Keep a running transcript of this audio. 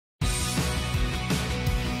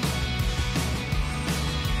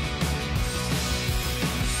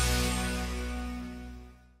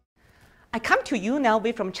I come to you now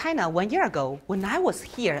from China 1 year ago. When I was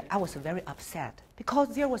here, I was very upset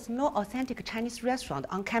because there was no authentic Chinese restaurant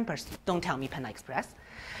on campus. Don't tell me Panda Express.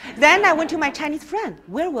 Then I went to my Chinese friend.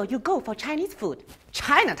 Where will you go for Chinese food?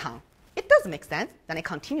 Chinatown. It does make sense. Then I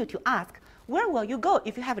continue to ask, where will you go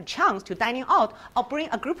if you have a chance to dining out or bring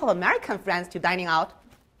a group of American friends to dining out?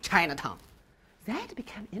 Chinatown. That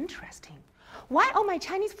became interesting. Why all my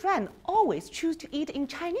Chinese friends always choose to eat in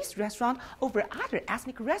Chinese restaurant over other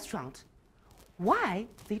ethnic restaurants? Why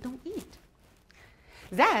they don't eat?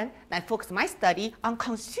 Then I focused my study on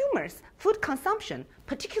consumers' food consumption,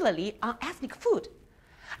 particularly on ethnic food.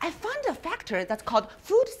 I found a factor that's called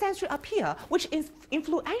food sensory appeal, which is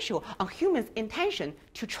influential on humans' intention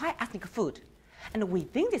to try ethnic food. And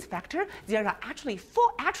within this factor, there are actually 4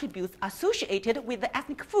 attributes associated with the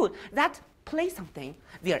ethnic food that play something: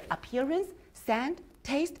 their appearance, scent,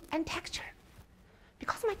 taste, and texture.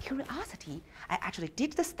 Because of my curiosity, I actually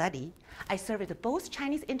did the study. I surveyed both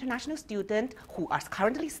Chinese international students who are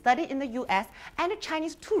currently studying in the US and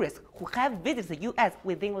Chinese tourists who have visited the US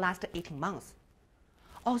within the last 18 months.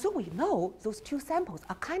 Although we know those 2 samples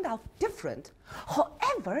are kind of different,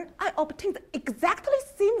 however, I obtained the exactly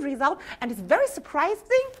same result, and it's very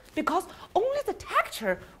surprising because only the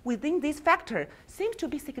texture within this factor seems to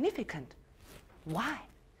be significant. Why?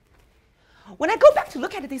 When I go back to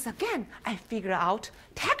look at this again, I figure out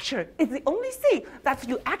texture is the only thing that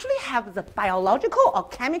you actually have the biological or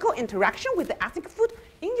chemical interaction with the ethnic food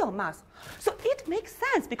in your mouth. So it makes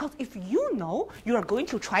sense because if you know you are going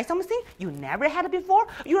to try something you never had before,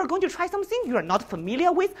 you are going to try something you are not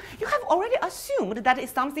familiar with, you have already assumed that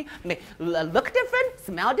it's something may look different,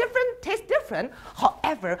 smell different, taste different.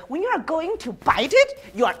 However, when you are going to bite it,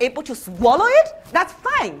 you are able to swallow it. That's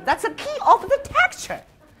fine. That's the key of the texture.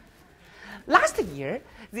 Last year,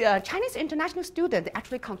 the Chinese international students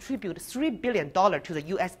actually contributed $3 billion to the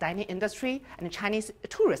US dining industry, and the Chinese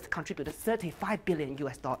tourists contributed $35 billion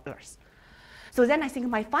US. So then I think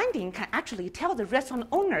my finding can actually tell the restaurant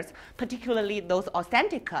owners, particularly those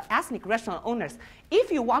authentic ethnic restaurant owners, if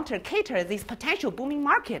you want to cater this potential booming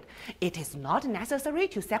market, it is not necessary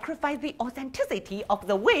to sacrifice the authenticity of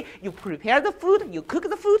the way you prepare the food, you cook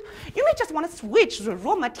the food. You may just want to switch the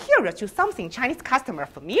raw materials to something Chinese customers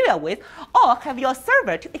are familiar with, or have your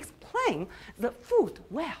server to explain the food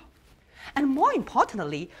well. And more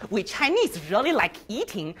importantly, we Chinese really like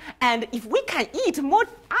eating, and if we can eat more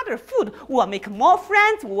other food, we will make more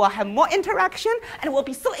friends, we will have more interaction, and we'll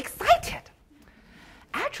be so excited.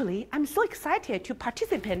 Actually, I'm so excited to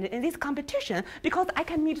participate in this competition because I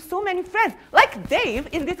can meet so many friends like Dave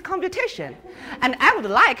in this competition. And I would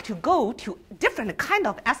like to go to different kind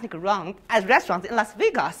of ethnic restaurants in Las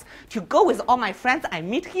Vegas to go with all my friends I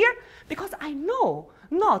meet here because I know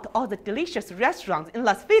not all the delicious restaurants in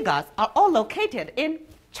Las Vegas are all located in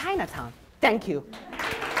Chinatown. Thank you.